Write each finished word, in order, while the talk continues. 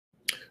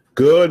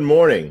Good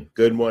morning.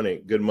 Good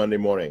morning. Good Monday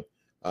morning.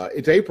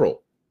 It's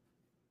April.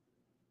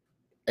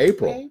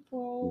 April.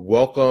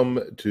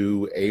 Welcome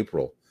to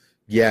April.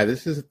 Yeah,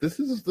 this is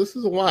a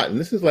lot, and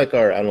this is like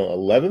our, I don't know,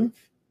 11th.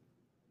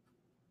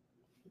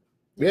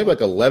 We have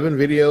like 11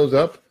 videos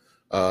up.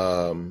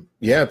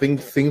 Yeah,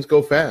 things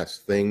go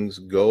fast. Things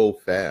go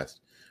fast.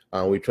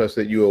 We trust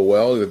that you are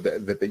well.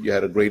 That you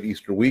had a great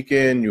Easter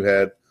weekend. You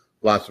had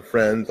lots of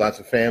friends, lots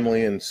of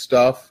family and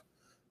stuff.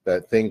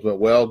 That things went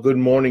well. Good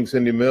morning,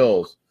 Cindy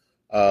Mills.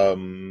 But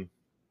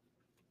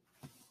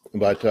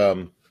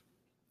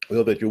we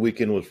hope that your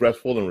weekend was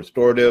restful and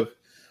restorative.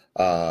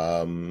 Who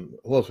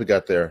else we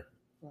got there?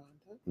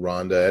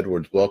 Rhonda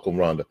Edwards. Welcome,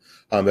 Rhonda.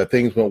 That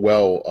things went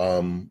well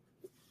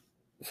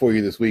for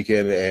you this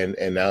weekend,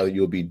 and now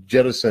you'll be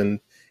jettisoned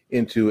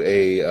into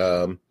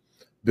a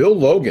Bill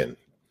Logan.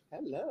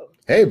 Hello.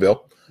 Hey,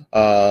 Bill.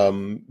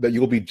 That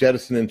you'll be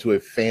jettisoned into a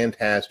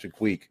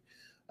fantastic week.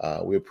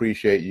 We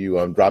appreciate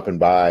you dropping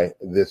by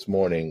this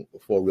morning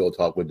for Real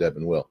Talk with Deb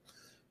and Will.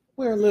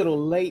 We're a little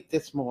late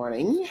this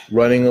morning.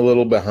 Running a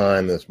little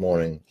behind this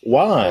morning.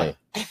 Why?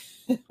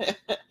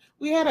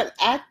 We had an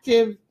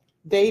active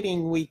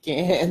dating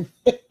weekend.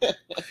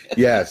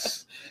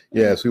 Yes.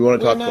 We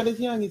want to talk. We're not as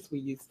young as we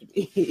used to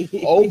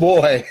be. Oh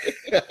boy.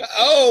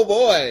 Oh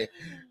boy.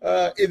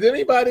 Is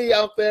anybody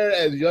out there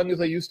as young as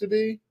they used to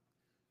be?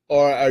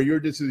 Or are you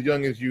just as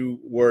young as you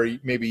were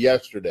maybe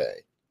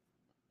yesterday?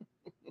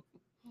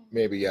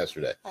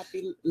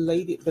 Happy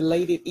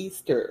belated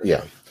Easter.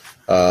 Yeah.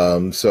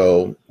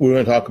 So we're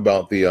going to talk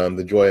about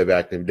the joy of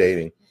active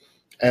dating,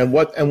 and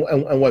what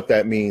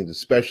that means,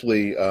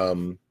 especially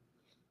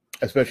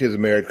as a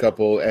married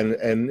couple, and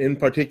in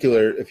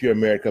particular if you're a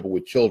married couple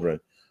with children,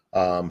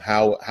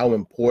 how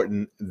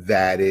important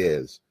that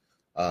is.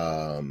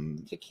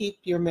 To keep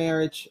your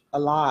marriage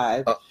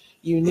alive,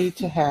 you need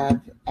to have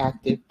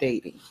active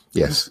dating.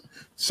 Yes.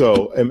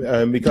 So,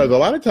 and because a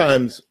lot of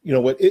times, you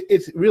know what,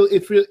 it's real.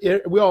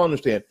 We all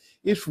understand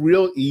it's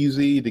real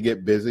easy to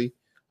get busy.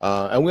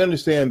 And we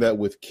understand that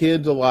with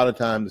kids, a lot of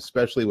times,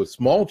 especially with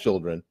small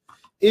children,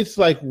 it's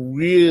like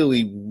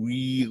really,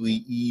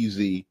 really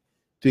easy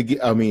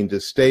to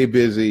stay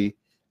busy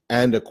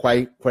and to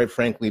quite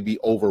frankly, be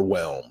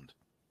overwhelmed.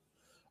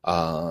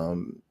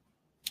 And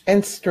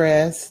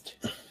stressed,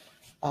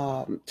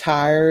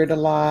 tired a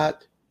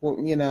lot.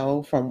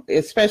 From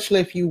especially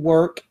if you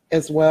work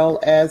as well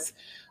as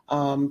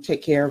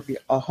take care of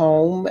a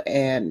home,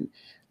 and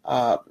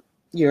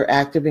you're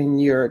active in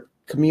your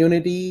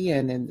community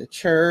and in the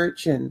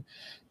church, and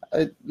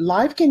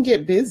life can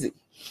get busy.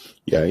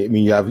 Yeah, I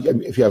mean,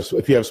 if you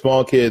have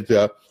small kids,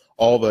 you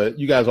all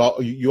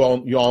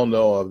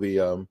know of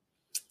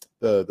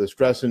the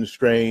stress and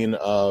strain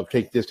of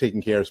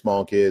taking care of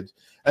small kids,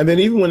 and then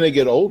even when they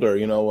get older,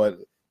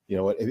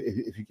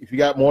 if you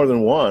got more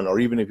than one,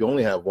 or even if you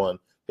only have one.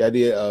 The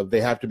idea of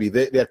they have to be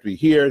here, they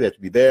have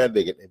to be there.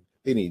 They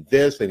need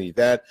this, they need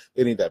that,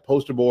 they need that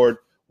poster board.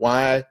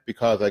 Why?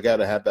 Because I got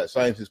to have that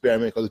science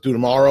experiment because it's due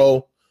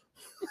tomorrow.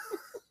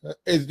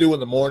 It's due in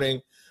the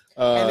morning.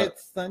 And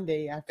it's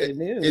Sunday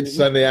afternoon. It's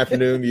Sunday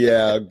afternoon.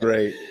 Yeah,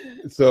 great.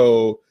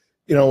 So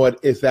you know what?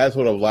 It's that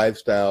sort of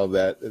lifestyle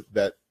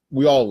that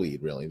we all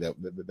lead, really.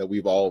 That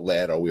we've all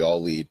led, or we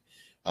all lead.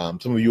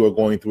 Some of you are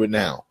going through it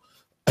now.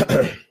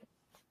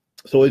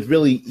 So it's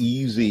really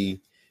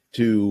easy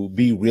to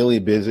be really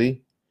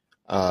busy,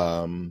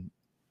 and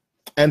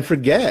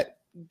forget,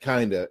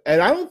 kind of.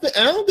 And I don't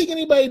think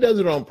anybody does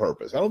it on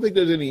purpose. I don't think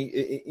there's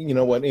any,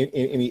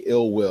 any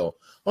ill will.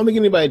 I don't think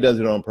anybody does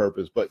it on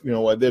purpose. But you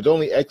know what? There's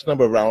only X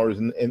number of hours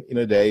in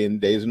a day,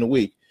 and days in a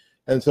week,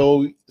 and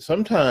so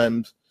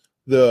sometimes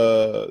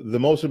the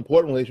most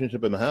important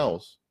relationship in the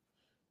house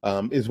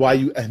is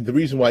the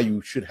reason why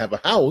you should have a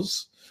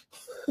house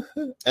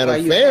and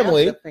a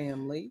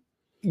family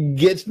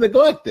gets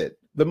neglected.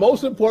 The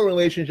most important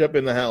relationship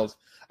in the house,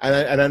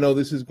 and I know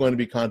this is going to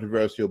be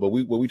controversial, but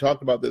we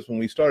talked about this when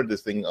we started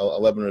this thing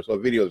 11 or so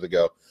videos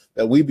ago,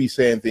 that we'd be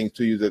saying things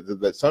to you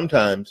that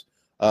sometimes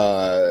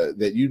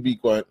that you'd be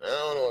going, I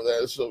don't know if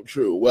that's so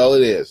true. Well,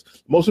 it is. The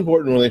most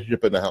important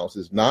relationship in the house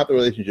is not the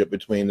relationship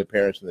between the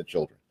parents and the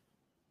children.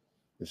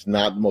 It's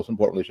not the most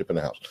important relationship in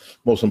the house.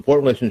 The most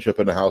important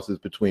relationship in the house is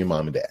between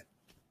mom and dad.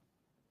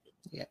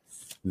 Yes.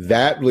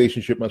 That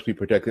relationship must be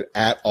protected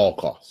at all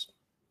costs.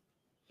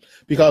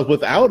 Because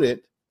without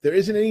it, there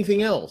isn't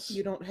anything else.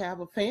 You don't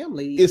have a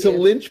family. It's a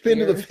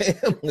linchpin of the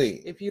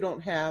family. If you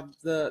don't have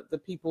the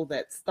people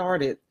that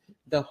started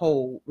the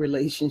whole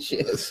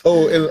relationship.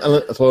 So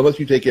unless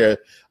you take care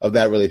of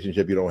that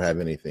relationship, you don't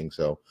have anything.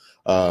 So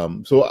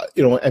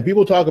and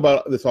people talk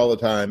about this all the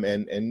time,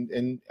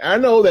 and I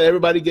know that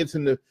everybody gets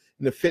in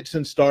the fits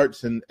and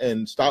starts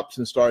and stops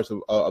and starts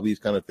of these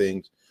kind of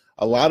things.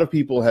 A lot of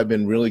people have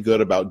been really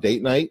good about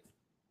date night,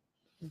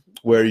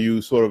 where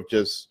you sort of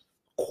just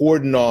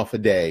cordon off a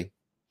day,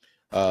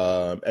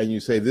 and you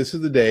say, this is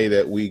the day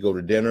that we go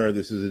to dinner,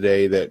 this is the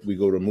day that we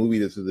go to a movie,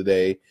 this is the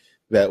day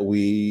that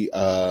we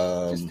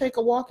just take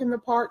a walk in the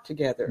park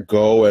together,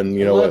 go and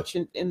lunch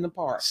in the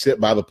park, sit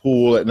by the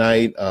pool at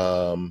night,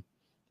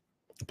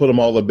 put them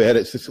all to bed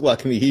at 6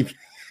 o'clock in the evening.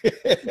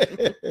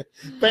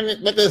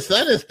 but the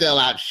sun is still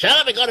out. Shut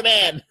up and go to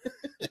bed.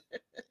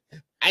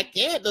 I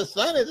can't. The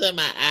sun is in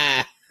my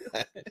eye.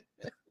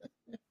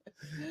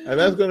 And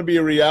that's going to be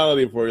a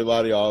reality for a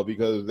lot of y'all,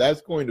 because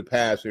that's going to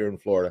pass here in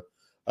Florida,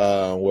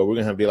 where we're going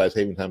to have daylight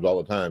saving times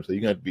all the time. So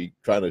you're going to be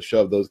trying to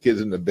shove those kids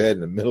into bed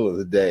in the middle of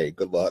the day.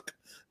 Good luck.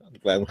 I'm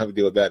glad I don't have to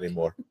deal with that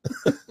anymore.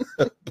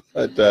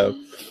 But,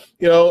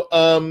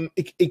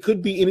 it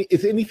could be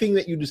it's anything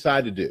that you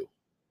decide to do.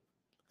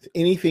 It's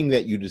anything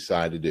that you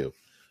decide to do.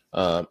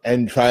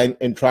 And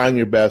trying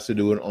your best to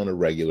do it on a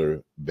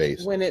regular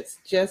basis. When it's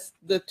just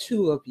the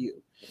two of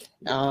you.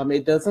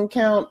 It doesn't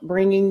count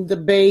bringing the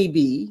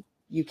baby.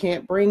 You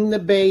can't bring the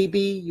baby.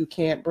 You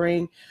can't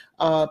bring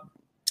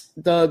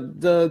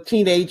the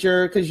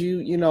teenager, because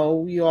you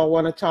all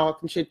want to talk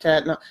and chit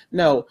chat.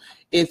 No,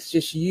 it's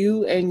just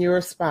you and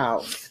your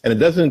spouse. And it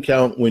doesn't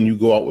count when you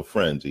go out with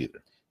friends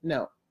either.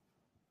 No.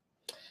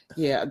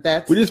 Yeah,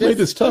 we just made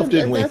this tough,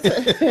 didn't we?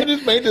 We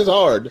just made this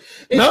hard.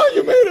 No,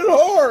 you made it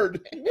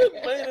hard. You just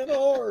made it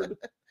hard.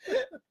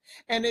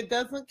 And it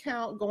doesn't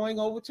count going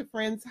over to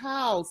friend's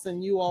house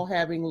and you all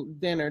having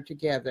dinner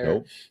together.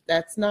 Nope.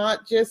 That's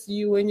not just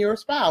you and your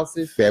spouse.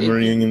 Family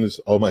reunions.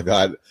 Oh my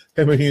God,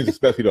 family reunions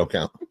especially don't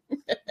count.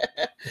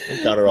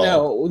 Don't count at all.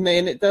 No, and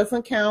it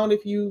doesn't count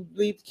if you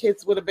leave the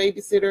kids with a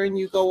babysitter and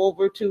you go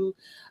over to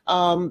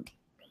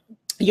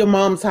your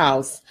mom's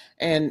house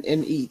and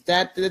eat.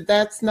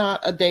 That's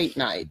not a date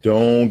night.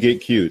 Don't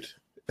get cute.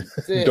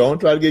 Don't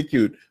try to get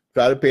cute.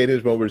 Try to pay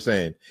attention to what we're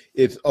saying.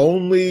 It's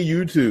only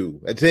you two.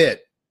 That's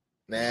it.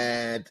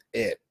 That's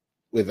it.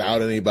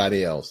 Without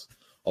anybody else.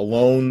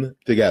 Alone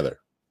together.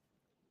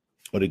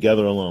 Or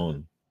together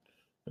alone.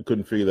 I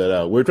couldn't figure that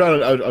out. I was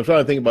trying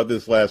to think about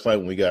this last night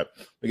when we got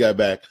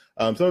back.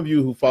 Some of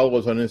you who follow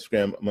us on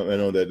Instagram, I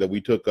know that we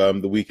took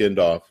the weekend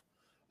off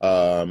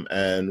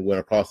and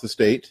went across the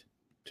state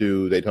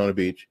to Daytona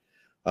Beach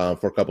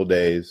for a couple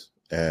days,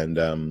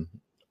 and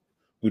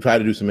we tried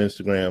to do some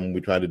Instagram. We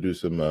tried to do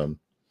some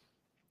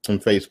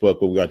Facebook,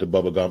 but we got to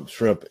Bubba Gump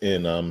Shrimp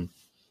in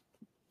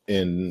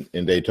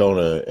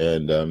Daytona,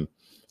 and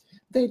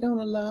they don't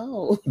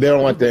allow. They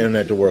don't like the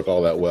internet to work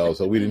all that well,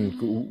 so we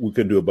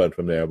couldn't do a bunch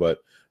from there. But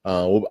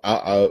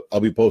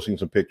I'll be posting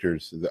some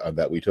pictures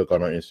that we took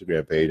on our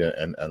Instagram page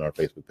and our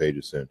Facebook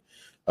pages soon.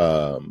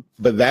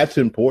 But that's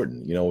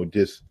important,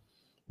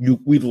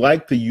 we'd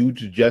like the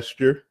huge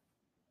gesture.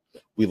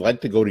 We'd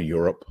like to go to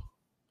Europe.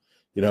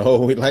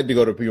 We'd like to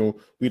go to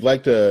we'd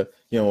like to,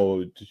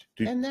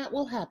 and that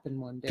will happen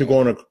one day. To go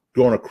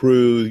on a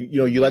cruise.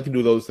 You like to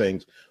do those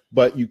things,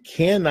 but you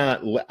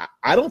cannot.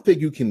 I don't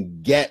think you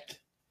can get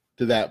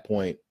to that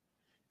point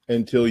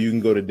until you can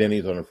go to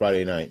Denny's on a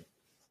Friday night.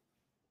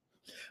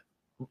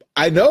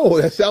 I know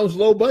that sounds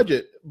low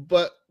budget,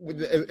 but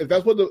if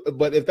that's what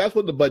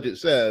the budget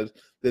says,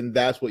 then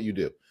that's what you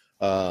do.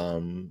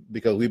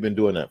 Because we've been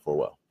doing that for a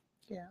while.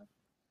 Yeah.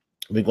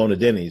 We've been going to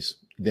Denny's.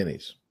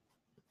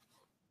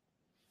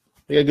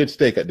 They got good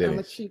steak at Denny's. I'm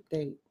a cheap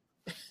date.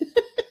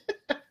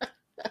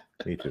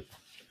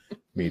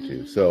 Me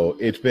too. So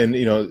it's been,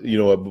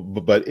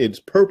 but it's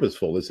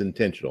purposeful. It's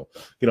intentional.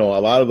 A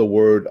lot of the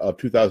word of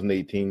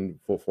 2018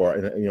 for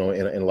in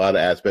a lot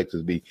of aspects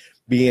is be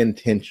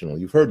intentional.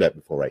 You've heard that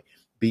before, right?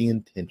 Be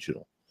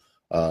intentional.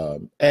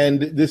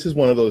 And this is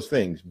one of those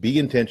things. Be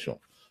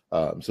intentional.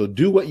 So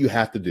do what you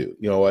have to do.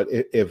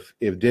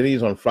 If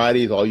Denny's on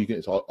Friday is all you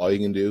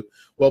can do,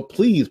 well,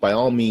 please, by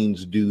all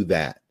means, do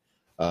that.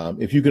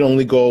 If you can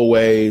only go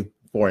away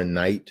for a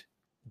night,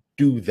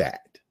 do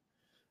that.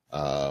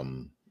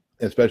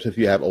 Especially if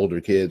you have older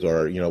kids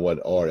or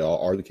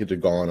or the kids are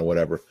gone or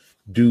whatever,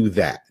 do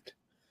that.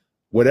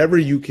 Whatever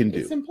you can do.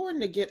 It's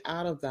important to get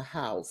out of the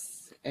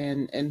house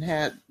and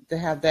have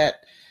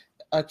that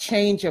a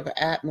change of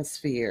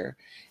atmosphere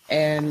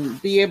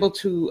and be able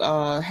to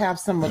have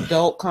some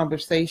adult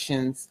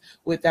conversations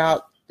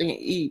without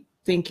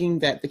thinking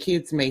that the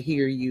kids may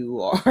hear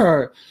you,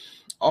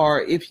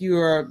 or if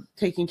you're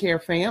taking care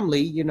of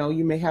family,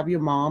 you may have your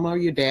mom or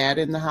your dad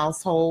in the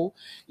household.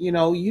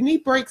 You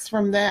need breaks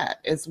from that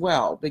as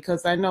well,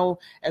 because I know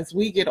as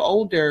we get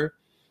older,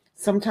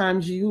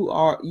 sometimes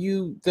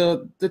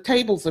the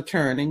tables are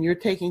turned and you're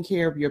taking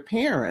care of your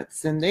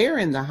parents and they're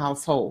in the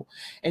household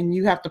and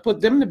you have to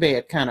put them to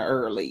bed kind of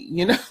early,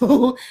 Can't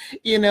put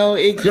me in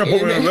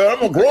bed.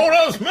 I'm a grown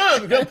ass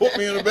man. You can't put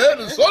me in bed.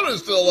 The sun is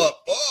still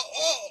up.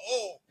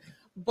 Oh.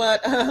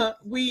 But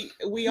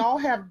we all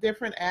have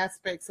different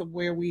aspects of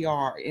where we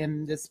are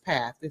in this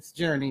path, this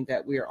journey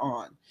that we're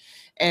on.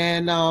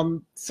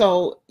 And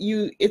so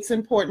it's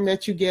important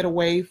that you get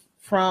away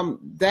from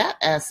that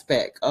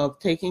aspect of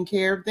taking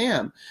care of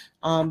them.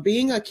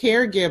 Being a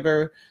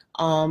caregiver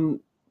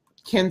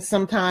can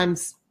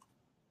sometimes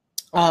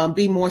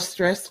be more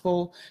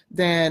stressful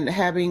than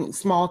having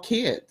small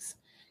kids,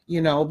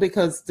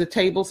 because the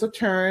tables are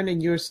turned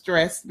and you're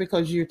stressed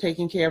because you're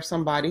taking care of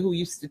somebody who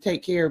used to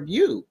take care of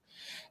you.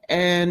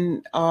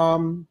 And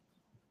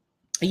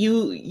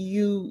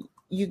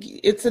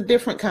it's a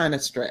different kind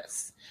of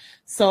stress.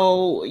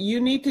 So you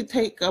need to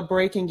take a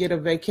break and get a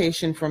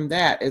vacation from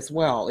that as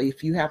well.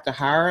 If you have to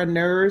hire a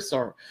nurse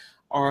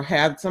or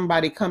have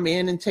somebody come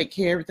in and take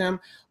care of them.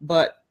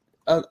 But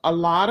a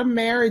lot of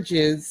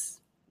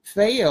marriages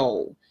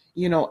fail,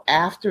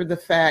 after the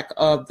fact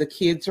of the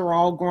kids are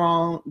all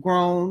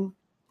grown,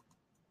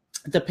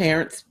 the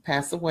parents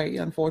pass away.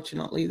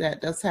 Unfortunately, that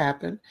does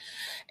happen.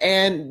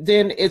 And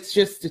then it's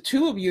just the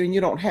two of you, and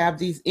you don't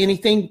have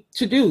anything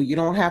to do. You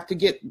don't have to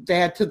get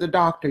dad to the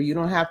doctor. You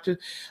don't have to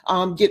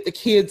get the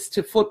kids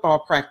to football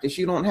practice.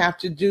 You don't have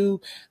to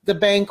do the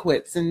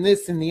banquets and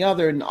this and the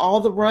other and all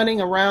the running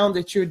around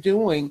that you're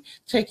doing,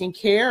 taking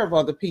care of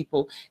other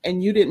people,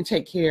 and you didn't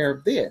take care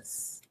of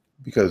this.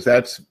 Because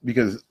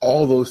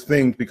all those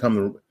things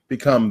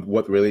become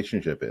what the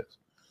relationship is.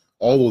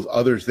 All those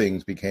other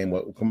things become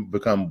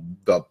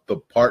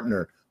the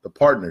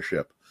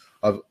partnership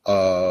of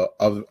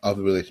the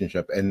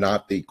relationship, and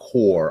not the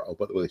core of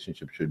what the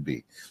relationship should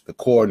be. The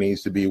core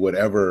needs to be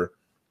whatever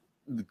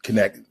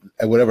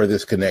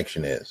this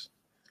connection is,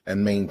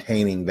 and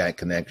maintaining that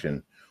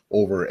connection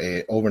over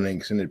an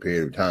extended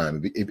period of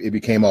time. It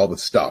became all the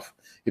stuff.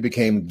 It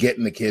became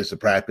getting the kids to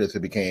practice.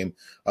 It became,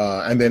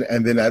 and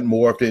then that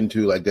morphed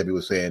into, like Debbie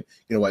was saying,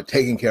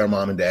 taking care of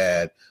mom and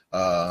dad,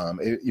 and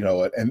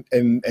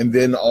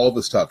then all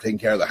the stuff, taking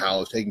care of the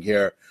house, taking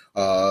care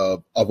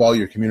of all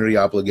your community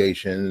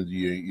obligations.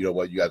 You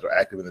guys are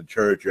active in the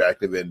church. You're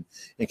active in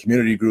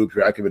community groups.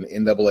 You're active in the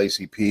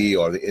NAACP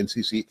or the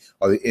NCC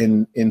or the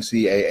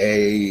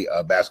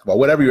NCAA basketball,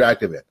 whatever you're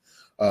active in.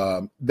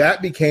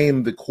 That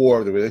became the core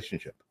of the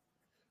relationship.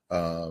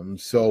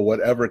 So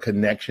whatever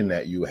connection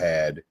that you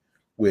had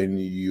when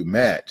you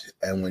met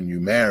and when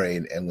you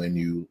married and when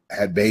you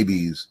had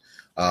babies,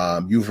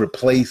 you've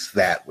replaced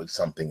that with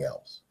something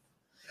else.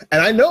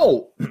 And I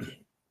know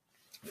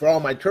for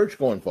all my church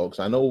going folks,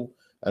 I know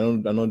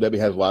Debbie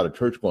has a lot of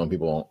church going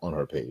people on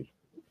her page,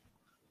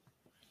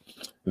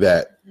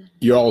 that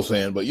you're all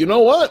saying, but you know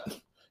what?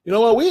 We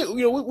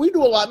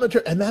do a lot in the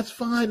church, and that's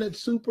fine. That's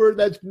super.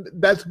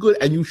 That's good.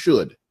 And you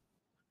should.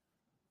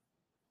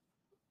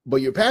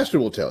 But your pastor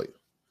will tell you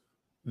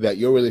that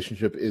your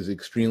relationship is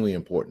extremely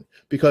important,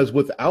 because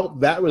without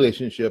that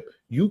relationship,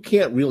 you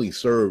can't really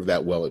serve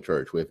that well at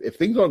church. If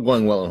things aren't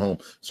going well at home,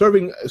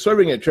 serving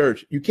at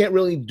church, you can't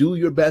really do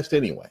your best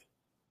anyway.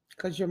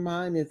 Because your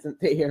mind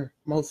isn't there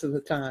most of the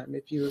time.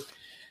 If your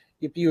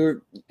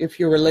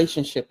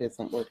relationship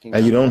isn't working,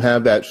 and you don't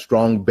have that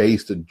strong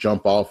base to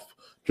jump off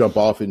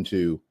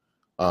into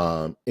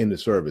the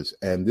service,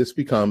 and this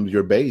becomes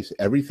your base.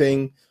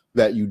 Everything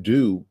that you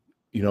do,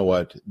 you know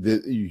what?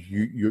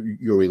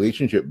 Your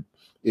relationship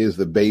is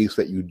the base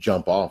that you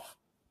jump off.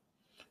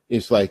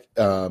 It's like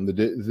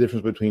the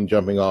difference between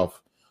jumping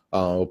off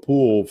a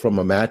pool from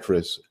a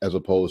mattress as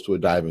opposed to a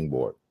diving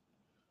board.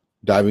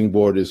 Diving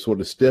board is sort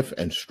of stiff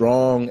and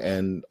strong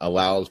and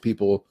allows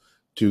people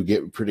to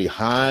get pretty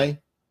high,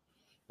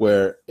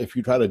 where if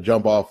you try to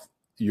jump off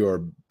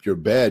your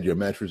bed, your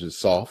mattress is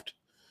soft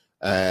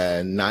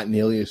and not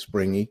nearly as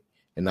springy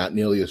and not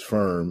nearly as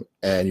firm,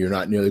 and you're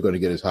not nearly going to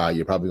get as high.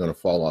 You're probably going to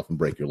fall off and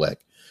break your leg.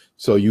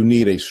 So you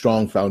need a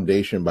strong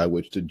foundation by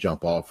which to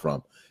jump off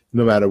from,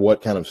 no matter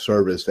what kind of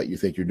service that you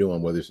think you're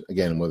doing, whether it's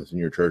in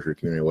your church or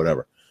community or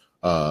whatever.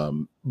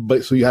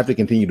 But so you have to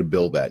continue to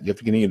build that. You have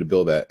to continue to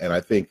build that. And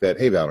I think that,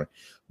 hey, Valerie,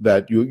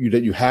 that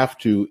you have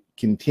to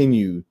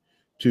continue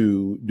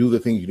to do the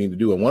things you need to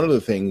do. And one of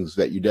the things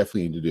that you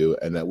definitely need to do,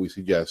 and that we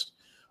suggest,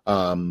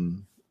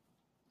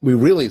 we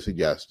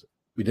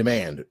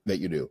demand that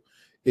you do,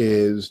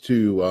 is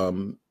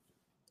to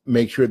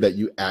make sure that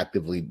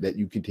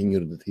you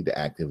continue to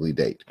actively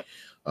date.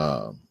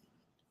 And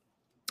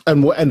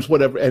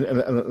whatever,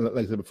 and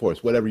like I said before,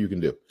 it's whatever you can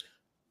do.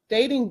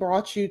 Dating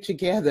brought you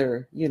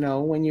together,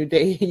 when you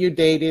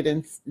dated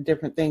and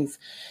different things.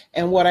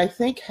 And what I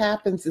think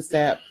happens is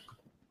that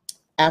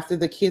after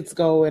the kids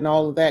go and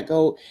all of that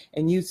go,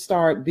 and you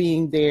start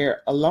being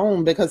there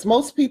alone, because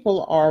most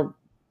people are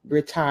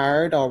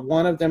retired, or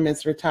one of them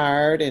is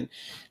retired and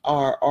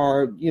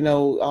are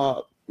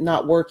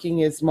not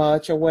working as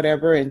much or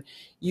whatever, and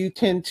you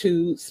tend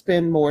to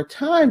spend more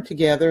time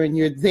together, and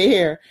you're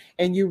there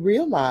and you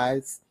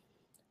realize,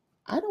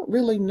 I don't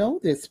really know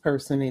this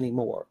person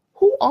anymore.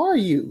 Who are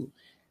you?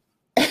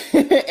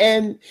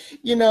 And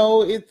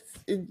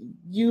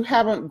you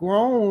haven't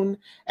grown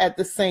at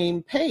the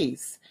same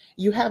pace.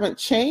 You haven't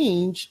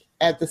changed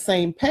at the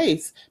same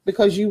pace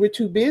because you were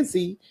too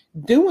busy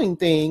doing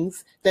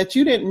things that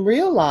you didn't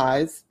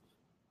realize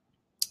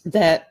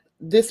that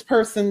this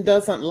person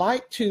doesn't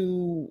like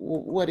to.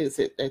 What is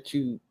it that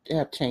you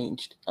have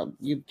changed?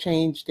 You've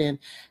changed and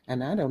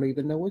I don't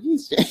even know what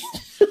he's changed.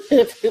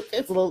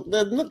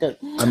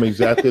 I'm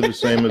exactly the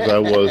same as I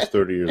was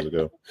 30 years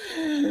ago.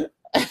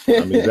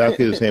 I'm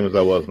exactly the same as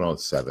I was when I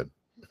was 7.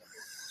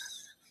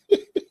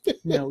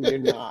 No, you're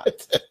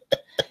not.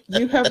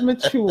 You have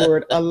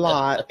matured a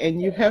lot,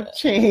 and you have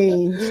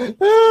changed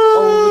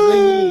over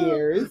the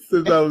years.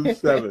 Since I was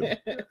 7.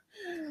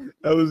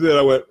 That was it.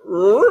 I went,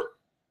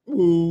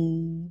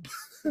 ooh.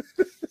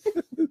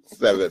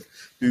 7.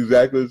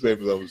 Exactly the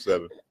same as I was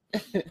 7.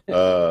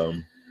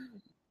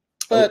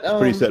 But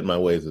pretty set in my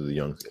ways as a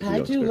youngster.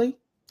 Hi, Julie.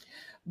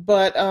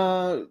 But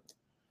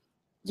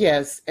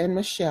yes, and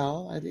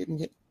Michelle.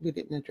 We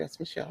didn't address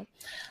Michelle.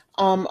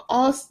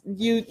 Also,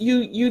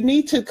 you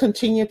need to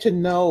continue to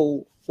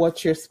know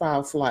what your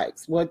spouse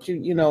likes, what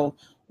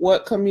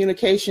what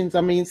communications.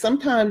 I mean,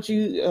 sometimes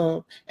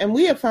and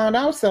we have found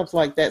ourselves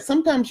like that.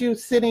 Sometimes you're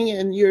sitting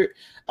and you're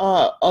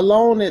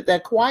alone at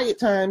that quiet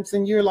times,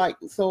 and you're like,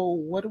 so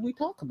what do we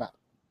talk about?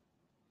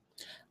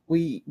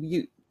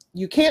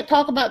 You can't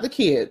talk about the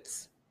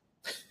kids.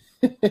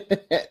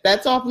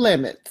 That's off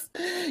limits.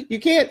 You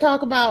can't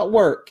talk about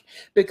work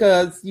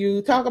because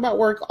you talk about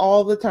work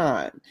all the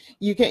time.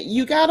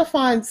 You got to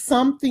find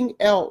something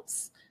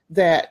else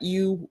that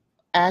you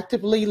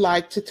actively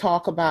like to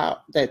talk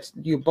about, that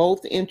you're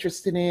both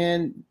interested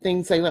in,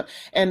 things like that.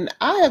 And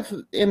I have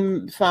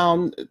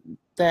found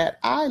that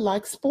I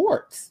like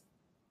sports.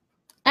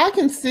 I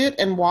can sit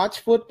and watch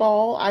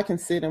football. I can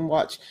sit and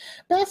watch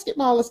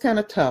basketball. Is kind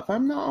of tough. I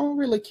don't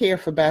really care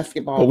for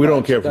basketball. Well, we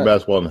don't care for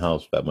basketball in the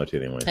house that much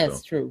anyway.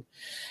 That's true.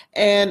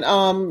 And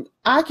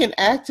I can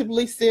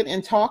actively sit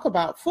and talk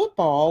about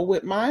football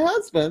with my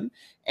husband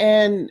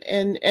and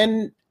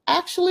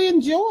actually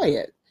enjoy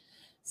it.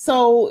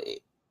 So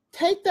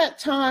take that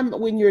time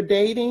when you're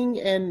dating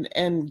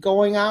and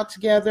going out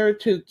together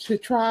to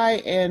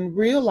try and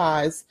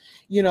realize,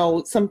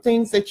 some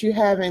things that you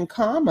have in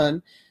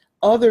common,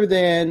 other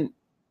than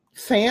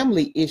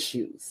family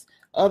issues,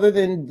 other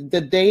than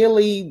the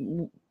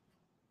daily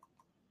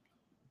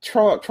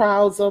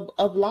trials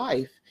of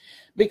life.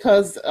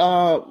 Because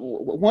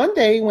one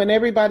day when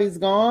everybody's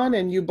gone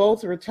and you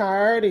both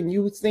retired and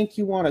you think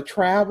you want to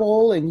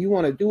travel and you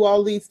want to do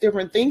all these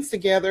different things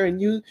together,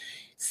 and you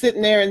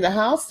sitting there in the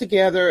house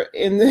together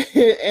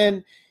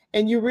and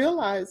you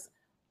realize,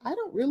 I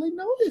don't really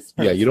know this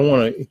person.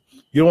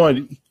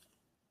 Yeah,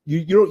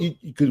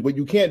 because what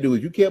you can't do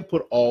is you can't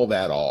put all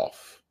that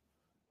off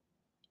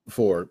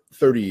for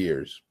 30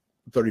 years,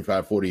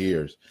 35, 40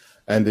 years.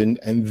 And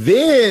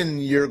then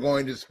you're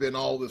going to spend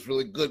all this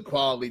really good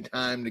quality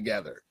time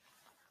together.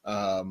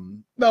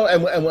 And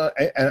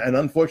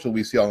unfortunately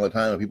we see all the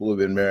time people who've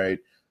been married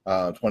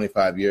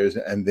 25 years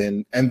and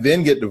then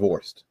get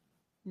divorced.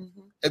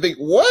 Mm-hmm. I think,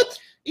 what?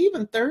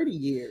 Even 30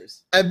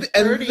 years, and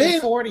 30 then,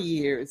 and 40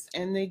 years,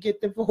 and they get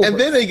divorced. And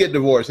then they get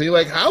divorced. And you're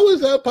like, how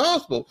is that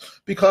possible?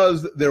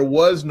 Because there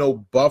was no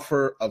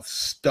buffer of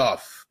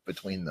stuff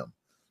between them.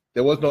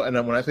 There was no, and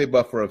when I say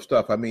buffer of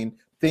stuff, I mean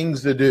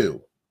things to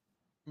do.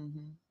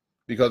 Mm-hmm.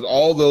 Because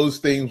all those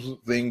things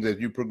that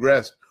you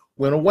progressed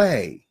went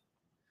away.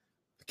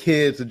 The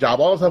kids, the job,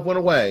 all the stuff went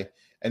away.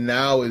 And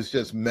now it's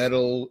just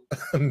metal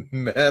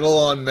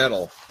on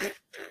metal.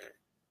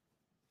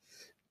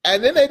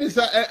 And then they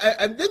decide,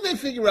 and then they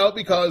figure out,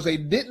 because they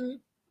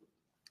didn't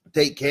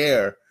take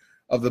care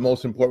of the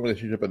most important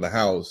relationship in the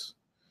house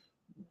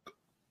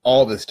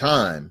all this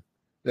time,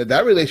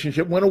 that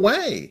relationship went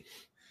away.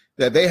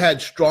 That they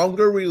had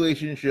stronger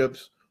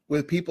relationships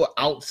with people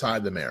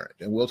outside the marriage,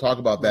 and we'll talk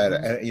about that.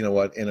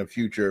 Mm-hmm. In a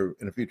future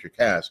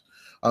cast,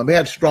 they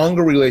had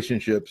stronger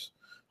relationships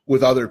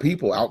with other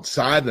people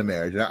outside the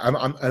marriage.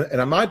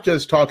 And I'm not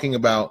just talking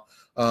about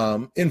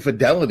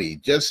infidelity,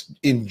 just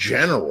in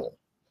general.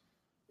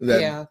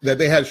 That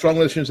they had strong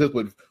relationships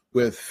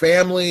with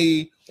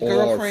family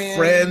or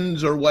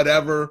friends or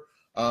whatever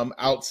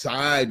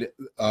outside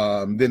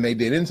than they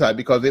did inside,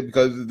 because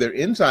their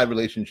inside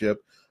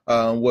relationship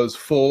was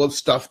full of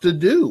stuff to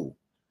do.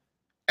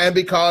 And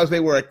because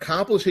they were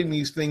accomplishing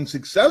these things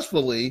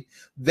successfully,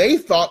 they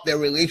thought their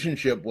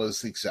relationship was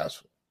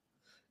successful.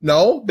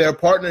 No, their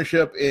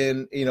partnership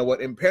in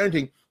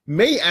parenting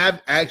may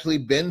have actually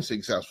been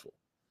successful.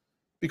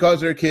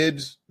 Because their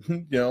kids,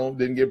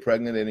 didn't get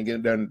pregnant,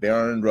 they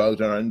aren't in drugs,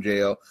 they're not in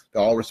jail,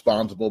 they're all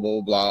responsible, blah,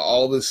 blah, blah,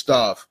 all this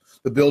stuff.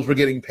 The bills were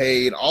getting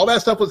paid, all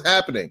that stuff was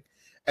happening.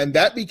 And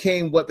that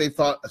became what they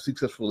thought a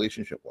successful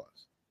relationship was.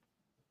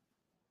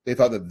 They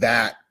thought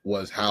that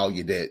was how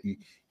you did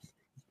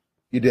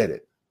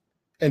it.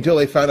 Until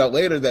they found out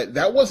later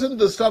that wasn't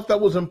the stuff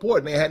that was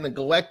important. They had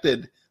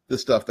neglected the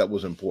stuff that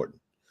was important.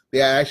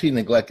 They actually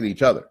neglected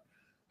each other.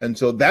 And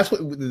so that's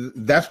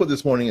what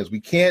this morning is.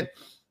 We can't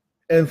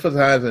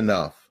emphasize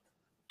enough.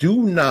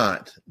 Do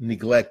not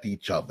neglect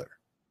each other.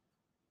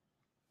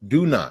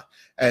 Do not.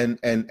 And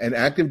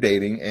active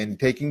dating and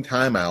taking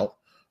time out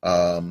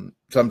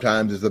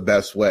sometimes is the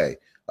best way.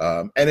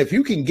 And if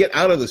you can get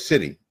out of the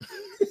city,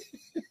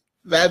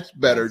 that's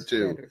better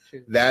too.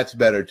 That's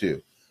better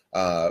too.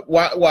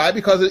 Why?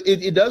 Because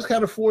it does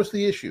kind of force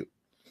the issue.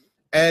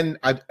 And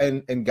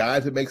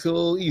guys, it makes it a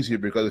little easier,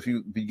 because if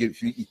you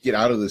get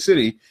out of the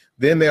city,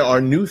 then there are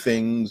new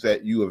things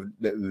that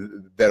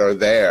that are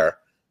there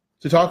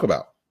to talk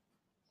about.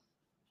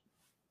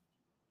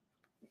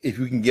 If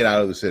you can get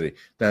out of the city.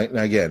 Now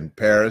again,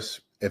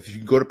 Paris, if you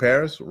can go to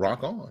Paris,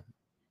 rock on.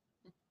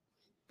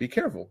 Be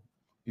careful.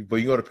 But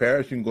you can go to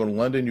Paris, you can go to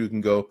London, if you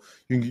can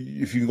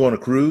go on a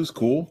cruise,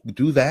 cool,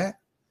 do that.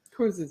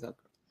 Cruises are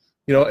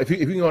good. If you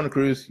can go on a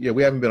cruise,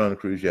 we haven't been on a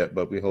cruise yet,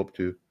 but we hope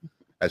to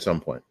at some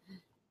point.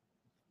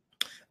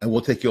 and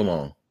we'll take you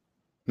along.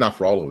 Not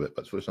for all of it,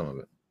 but for some of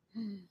it.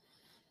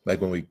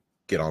 Like when we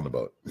get on the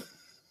boat.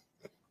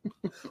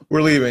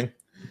 We're leaving.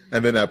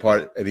 And then that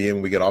part at the end,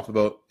 when we get off the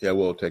boat, yeah,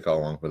 we'll take all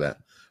along for that.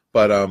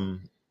 But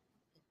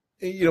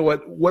you know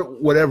what?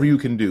 Whatever you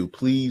can do,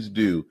 please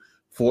do,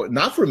 for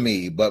not for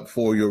me, but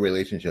for your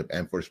relationship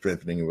and for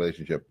strengthening your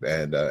relationship.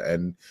 And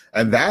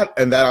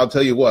that I'll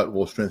tell you what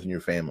will strengthen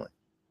your family.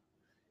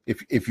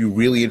 If you're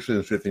really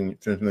interested in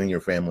strengthening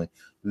your family,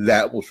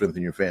 that will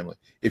strengthen your family.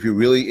 If you're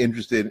really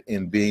interested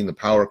in being the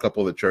power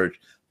couple of the church,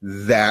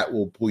 that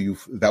will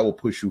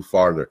push you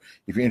farther.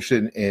 If you're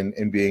interested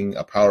in being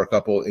a power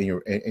couple in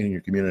your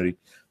community,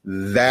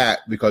 that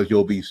because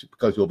you'll be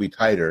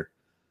tighter,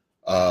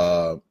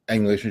 and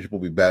your relationship will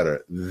be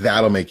better.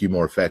 That'll make you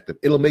more effective.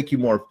 It'll make you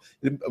more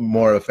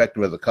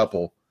effective as a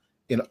couple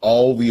in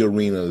all the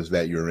arenas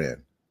that you're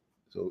in.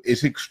 So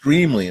it's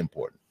extremely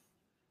important.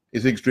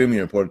 It's extremely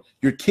important.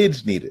 Your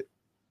kids need it.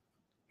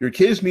 Your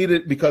kids need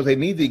it because they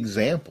need the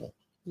example.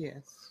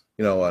 Yes.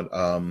 You know what?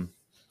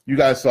 You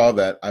guys saw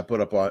that I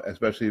put up on,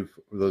 especially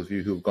for those of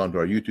you who've gone to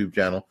our YouTube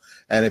channel.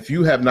 And if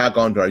you have not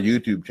gone to our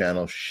YouTube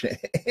channel, shame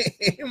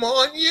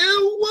on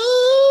you.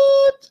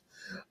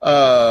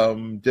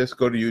 What? Just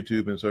go to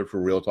YouTube and search for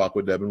Real Talk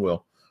with Deb and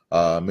Will.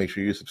 Make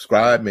sure you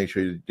subscribe. Make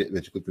sure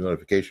that you click the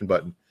notification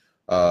button.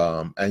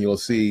 And you'll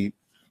see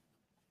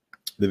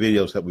the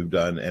videos that we've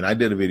done. And I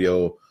did a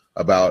video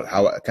about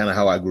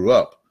how I grew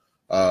up.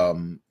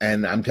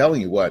 And I'm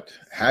telling you what,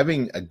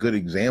 having a good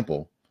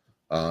example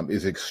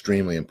is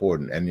extremely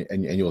important,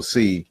 and you'll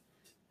see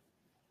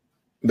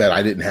that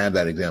I didn't have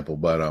that example,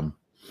 but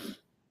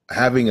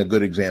having a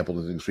good example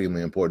is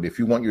extremely important. If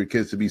you want your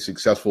kids to be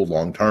successful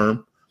long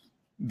term,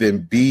 then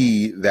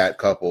be that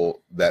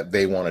couple that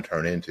they want to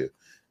turn into.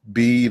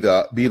 Be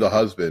the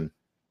husband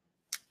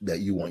that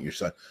you want your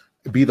son.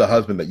 Be the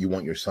husband that you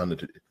want your son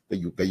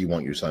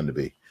to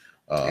be.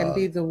 And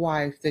be the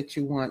wife that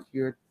you want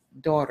your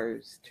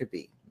daughters to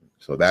be.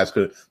 So that's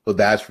good. So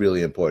that's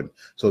really important.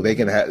 So they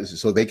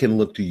can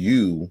look to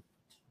you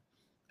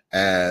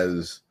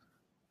as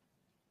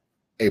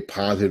a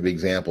positive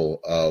example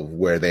of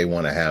where they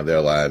want to have their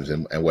lives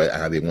and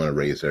how they want to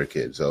raise their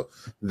kids. So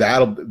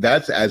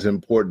that's as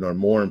important or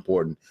more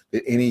important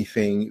than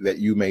anything that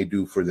you may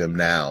do for them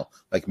now,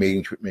 like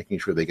making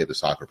sure they get to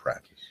soccer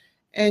practice.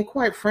 And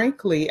quite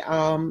frankly,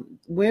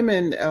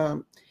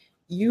 women,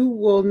 you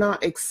will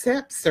not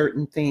accept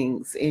certain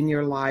things in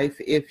your life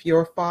if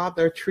your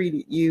father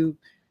treated you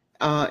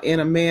in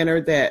a manner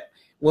that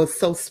was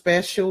so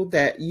special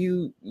that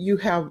you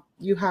have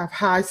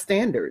high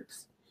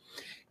standards.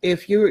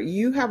 If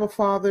you have a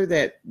father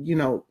that,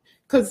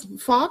 because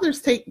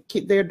fathers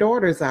take their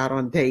daughters out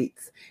on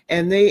dates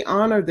and they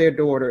honor their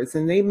daughters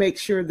and they make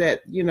sure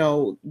that,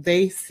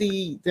 they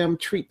see them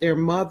treat their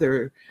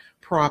mother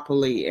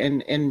properly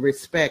and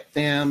respect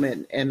them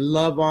and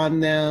love on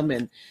them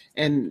and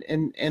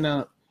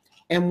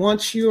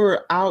once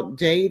you're out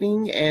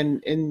dating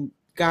and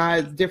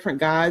different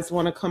guys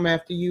want to come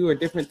after you or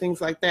different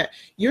things like that,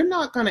 you're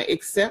not going to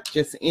accept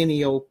just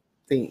any old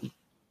thing.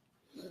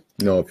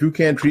 If you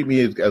can't treat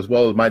me as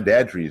well as my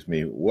dad treats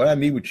me, what I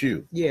need with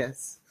you?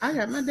 Yes, I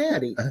got my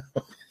daddy.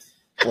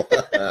 I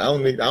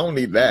don't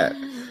need that.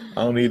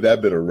 I don't need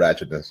that bit of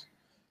ratchetness.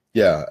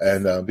 Yeah,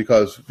 and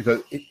because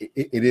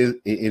it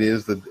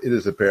is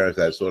the parents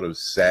that sort of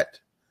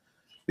set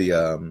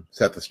the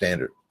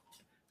standard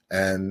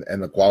and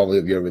the quality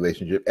of your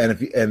relationship.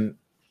 And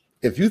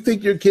if you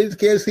think your kids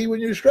can't see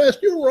when you're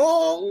stressed, you're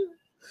wrong.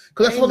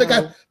 Because that's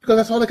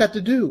all they got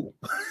to do.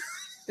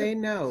 They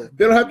know.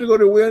 They don't have to go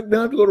to work. They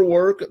don't have to go to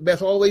work.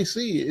 That's all they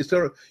see.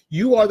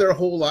 You are their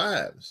whole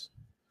lives.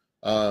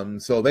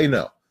 So they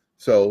know.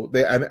 So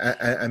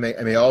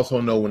they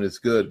also know when it's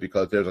good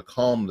because there's a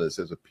calmness,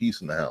 there's a peace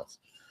in the house.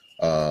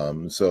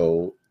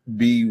 So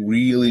be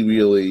really,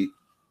 really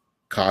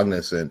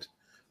cognizant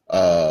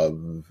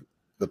of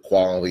the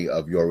quality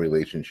of your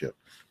relationship.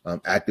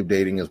 Active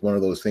dating is one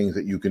of those things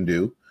that you can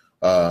do,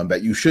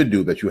 that you should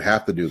do, that you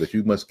have to do, that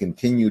you must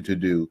continue to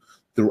do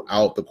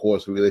throughout the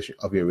course of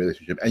your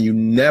relationship. And you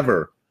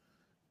never,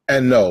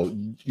 and no,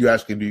 you're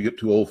asking, do you get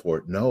too old for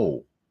it?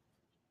 No,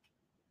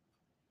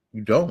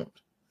 you don't.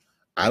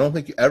 I don't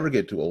think you ever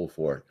get too old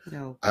for it.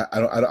 No,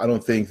 I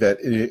don't think that.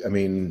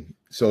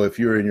 So if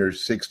you're in your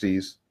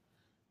 60s,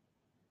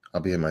 I'll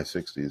be in my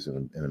 60s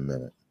in a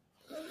minute.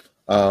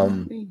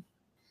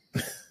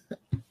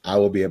 I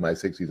will be in my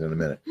 60s in a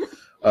minute.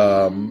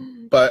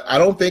 But I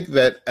don't think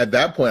that at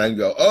that point I can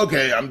go,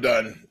 okay, I'm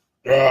done.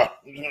 I'm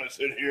just going to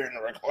sit here in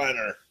the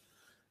recliner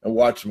and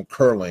watch some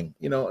curling.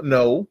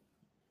 No.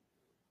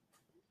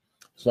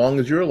 As long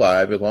as you're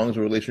alive, as long as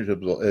the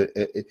relationship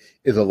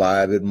is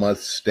alive, it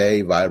must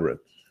stay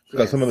vibrant.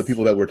 Because Some of the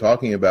people that we're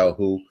talking about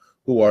who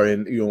are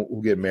in,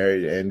 who get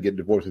married and get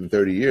divorced in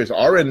 30 years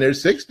are in their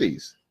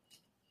 60s.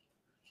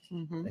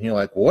 Mm-hmm. And you're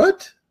like,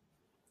 what?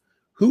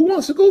 Who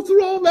wants to go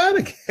through all that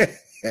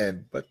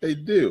again? But they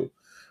do.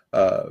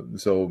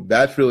 So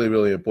that's really,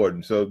 really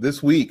important. So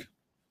this week,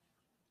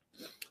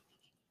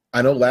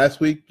 I know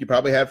last week you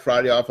probably had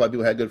Friday off. A lot of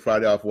people had Good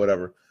Friday off,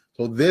 whatever.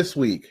 So this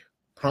week,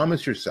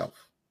 promise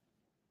yourself.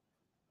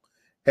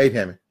 Hey,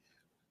 Tammy,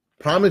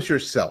 promise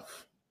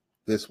yourself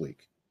this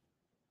week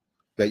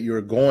that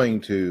you're going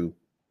to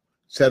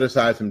set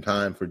aside some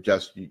time for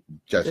just the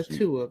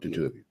two of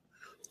you.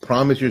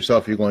 Promise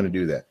yourself you're going to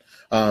do that.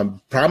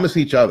 Promise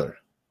each other.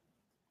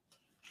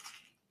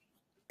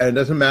 And it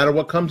doesn't matter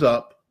what comes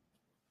up.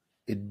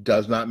 It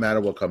does not matter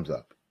what comes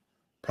up.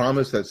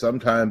 Promise that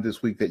sometime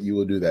this week that you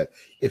will do that.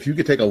 If you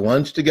could take a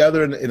lunch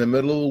together in the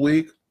middle of the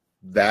week,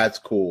 that's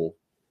cool.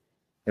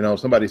 You know,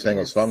 somebody sang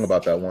a song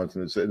about that once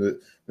in the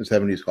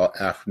 70s called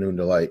Afternoon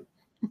Delight.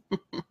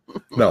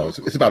 No,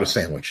 it's about a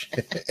sandwich.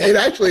 It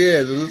actually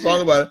is. It's a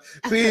song about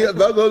it. See,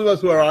 those of us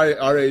who are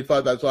our age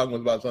thought that song was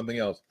about something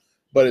else,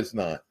 but it's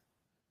not.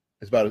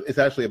 It's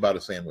actually about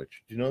a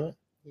sandwich. Do you know that?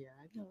 Yeah,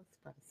 I know it's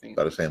about a sandwich.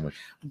 About a sandwich.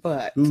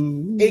 But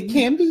it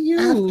can be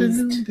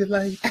used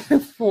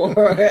for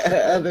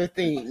other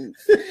things.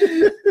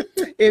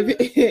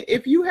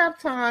 If you have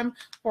time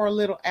for a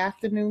little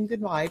afternoon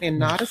delight and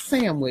not a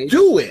sandwich,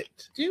 do it.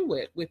 Do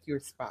it with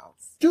your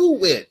spouse.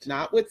 Do it.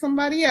 Not with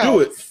somebody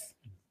else.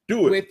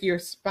 Do it. With your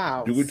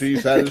spouse. Do it till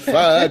you're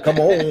satisfied. Come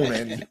on.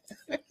 And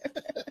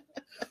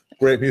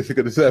great music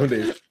of the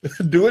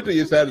 70s. Do it till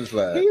you're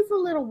satisfied. He's a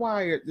little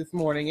wired this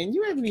morning, and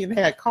you haven't even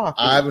had coffee.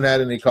 I haven't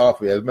had any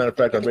coffee. As a matter of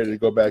fact, I'm ready to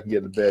go back and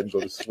get in bed and go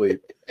to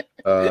sleep.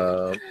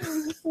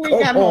 We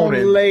got home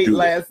late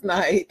last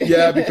night.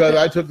 Yeah, because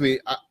I took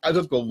the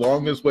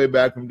longest way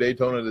back from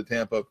Daytona to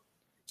Tampa,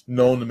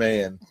 known to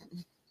man.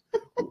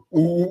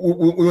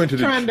 We went to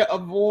trying to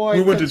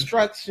avoid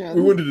construction.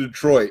 We went to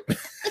Detroit,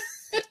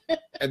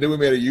 and then we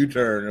made a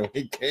U-turn and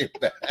we came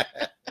back.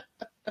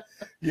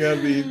 Yeah,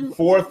 the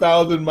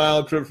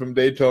 4,000-mile trip from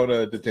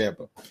Daytona to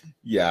Tampa.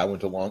 Yeah, I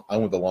went the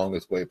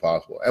longest way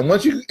possible. And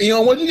once you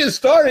get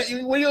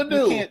started, what do you do?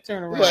 You can't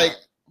turn around. Like,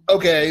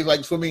 okay, it's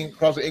like swimming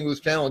across the English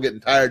Channel and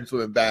getting tired and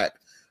swimming back.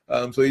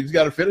 So you just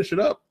got to finish it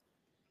up.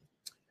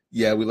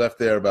 Yeah, we left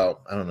there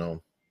about,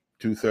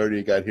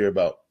 2:30. Got here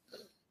about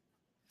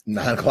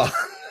 9 o'clock.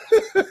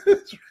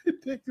 It's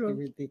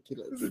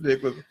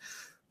ridiculous.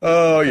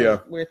 Oh yeah,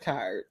 we're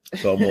tired.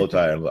 So I'm a little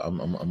tired. I'm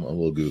a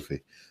little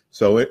goofy.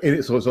 So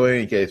in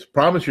any case,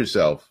 promise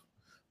yourself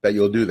that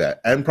you'll do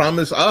that, and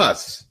promise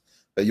us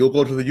that you'll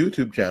go to the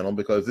YouTube channel,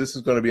 because this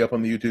is going to be up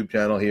on the YouTube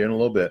channel here in a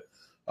little bit.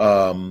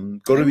 Go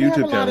to the YouTube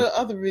channel. We have a lot of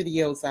other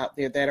videos out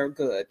there that are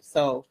good.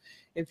 So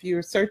if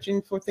you're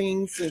searching for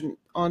things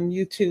on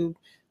YouTube,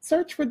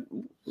 search for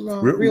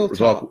Real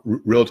Talk.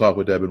 Real Talk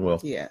with Deb and Will.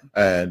 Yeah.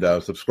 And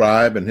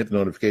subscribe and hit the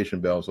notification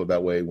bell so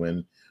that way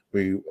when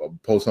we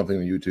post something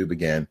on YouTube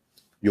again,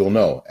 you'll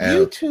know. And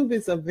YouTube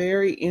is a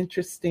very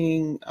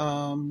interesting.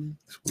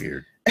 It's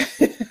weird.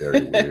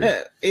 Very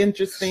weird.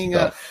 Interesting.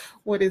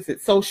 What is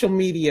it? Social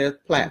media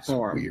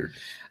platform. It's weird.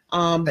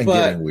 And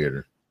getting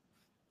weirder.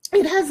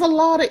 It has a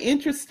lot of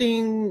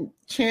interesting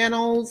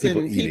channels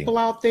and people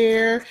out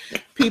there.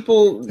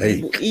 People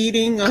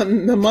eating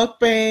on the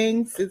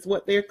mukbangs is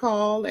what they're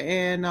called,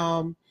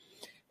 and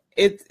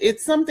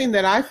it's something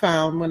that I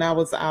found when I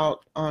was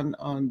out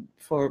on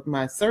for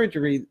my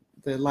surgery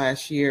the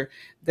last year,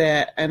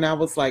 and I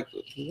was like,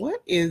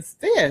 what is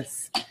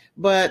this?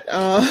 But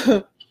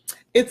I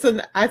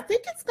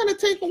think it's going to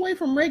take away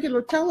from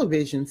regular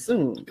television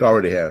soon. It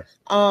already has.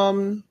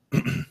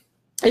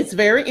 It's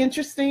very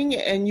interesting,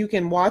 and you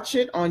can watch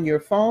it on your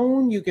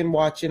phone. You can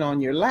watch it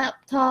on your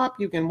laptop.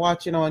 You can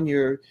watch it on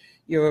your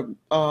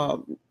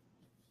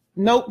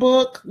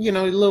notebook.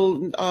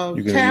 Little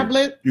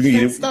tablet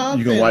and stuff.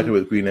 You can watch it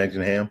with green eggs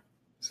and ham.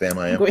 Sam,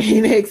 I am.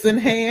 Green eggs and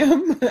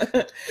ham.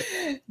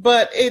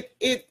 But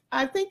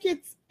I think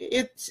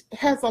it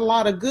has a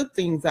lot of good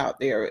things out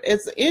there.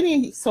 It's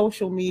any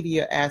social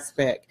media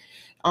aspect.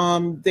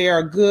 There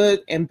are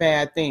good and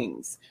bad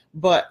things.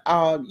 But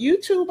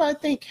YouTube, I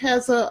think,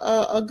 has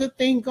a good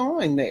thing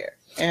going there.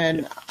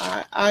 And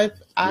I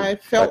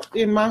felt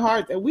in my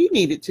heart that we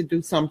needed to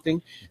do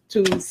something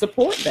to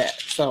support that.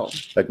 So,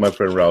 like my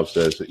friend Ralph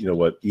says, you know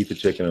what? Eat the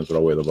chicken and throw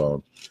away the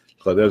bone.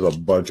 Because there's a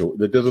bunch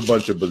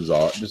of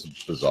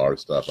bizarre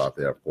stuff out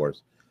there. Of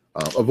course,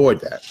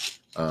 avoid that.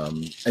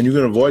 And you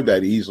can avoid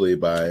that easily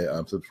by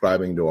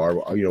subscribing to our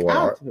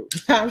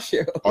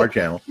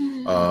channel.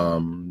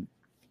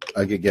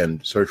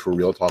 Again, search for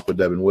Real Talk with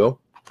Deb and Will.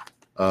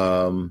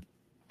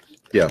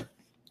 Yeah.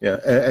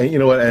 And you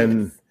know what?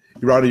 And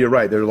you're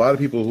right. There are a lot of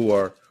people who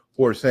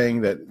are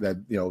saying that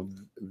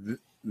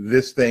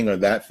this thing or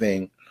that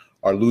thing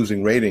are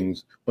losing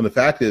ratings, when the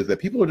fact is that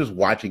people are just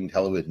watching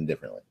television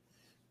differently.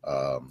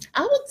 I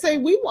would say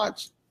we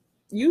watch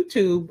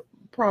YouTube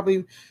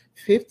probably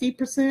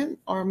 50%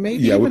 or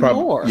maybe even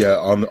more. Yeah,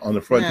 on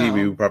the front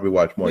TV, we probably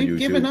watch more YouTube. We've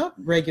given up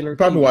regular.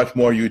 Probably watch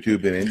more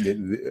YouTube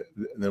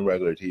than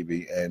regular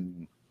TV,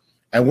 and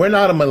we're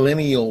not a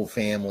millennial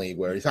family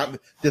where it's not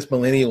just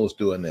millennials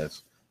doing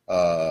this.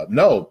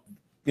 No,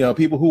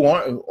 people who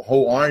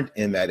aren't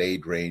in that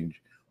age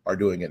range are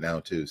doing it now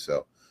too.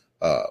 So,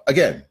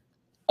 again,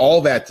 all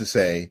that to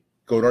say,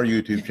 go to our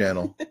YouTube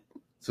channel,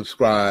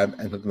 subscribe,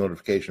 and click the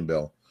notification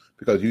bell,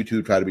 because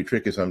YouTube try to be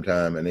tricky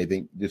sometime, and they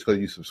think just because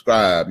you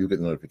subscribe, you get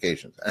the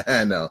notifications.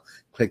 No,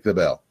 click the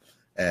bell.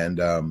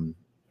 and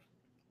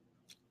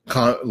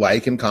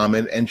like and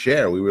comment and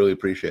share. We really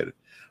appreciate it.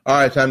 All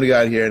right, time to get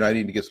out of here, and I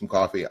need to get some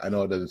coffee. I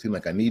know it doesn't seem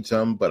like I need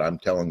some, but I'm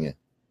telling you,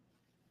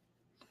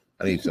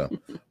 I need some.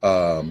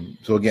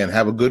 So again,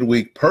 have a good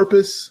week.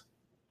 Purpose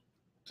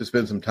to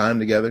spend some time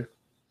together.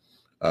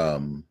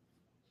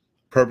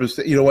 Purpose,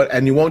 you know what?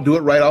 And you won't do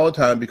it right all the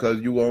time because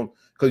you'll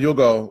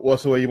go, well,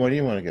 so where do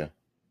you want to go?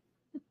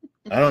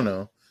 I don't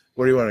know.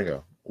 Where do you want to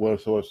go? Well,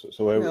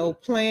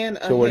 plan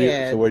ahead. So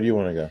where do you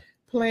want to go?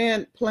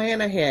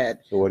 Plan ahead.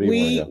 So what do you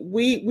want to go?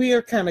 We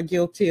are kind of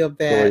guilty of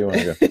that. So where do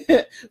you want to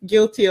go?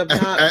 Guilty of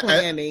not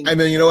planning. And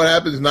then you know what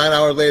happens? 9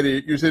 hours later,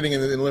 you're sitting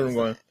in the living room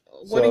going,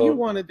 what do you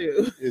want to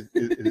do? Is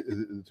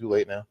it too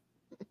late now?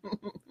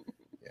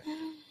 Yeah.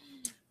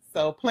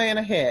 So plan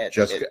ahead.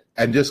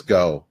 Just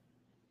go.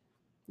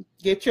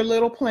 Get your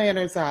little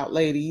planners out,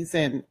 ladies,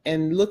 and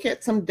look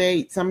at some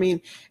dates. I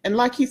mean, and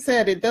like he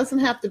said, it doesn't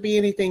have to be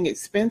anything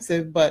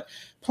expensive, but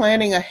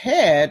planning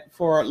ahead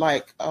for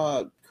like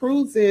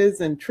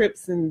cruises and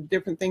trips and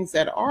different things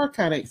that are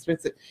kind of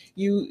expensive,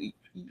 you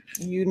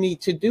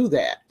need to do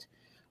that.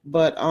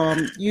 But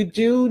you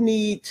do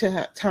need to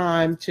have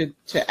time to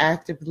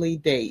actively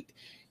date.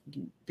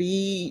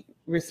 Be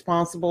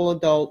responsible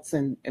adults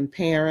and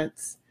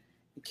parents,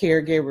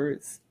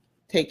 caregivers.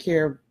 Take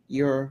care of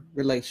your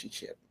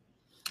relationship.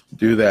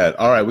 Do that.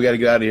 All right, we got to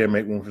get out of here and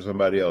make room for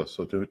somebody else.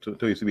 So until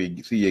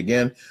we see you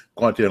again,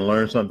 go out there and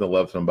learn something,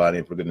 love somebody,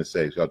 and for goodness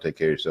sakes, y'all take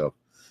care of yourself.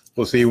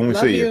 We'll see you when we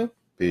see you.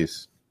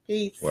 Peace.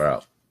 Peace. We're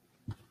out.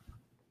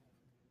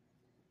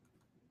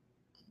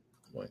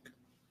 Blink.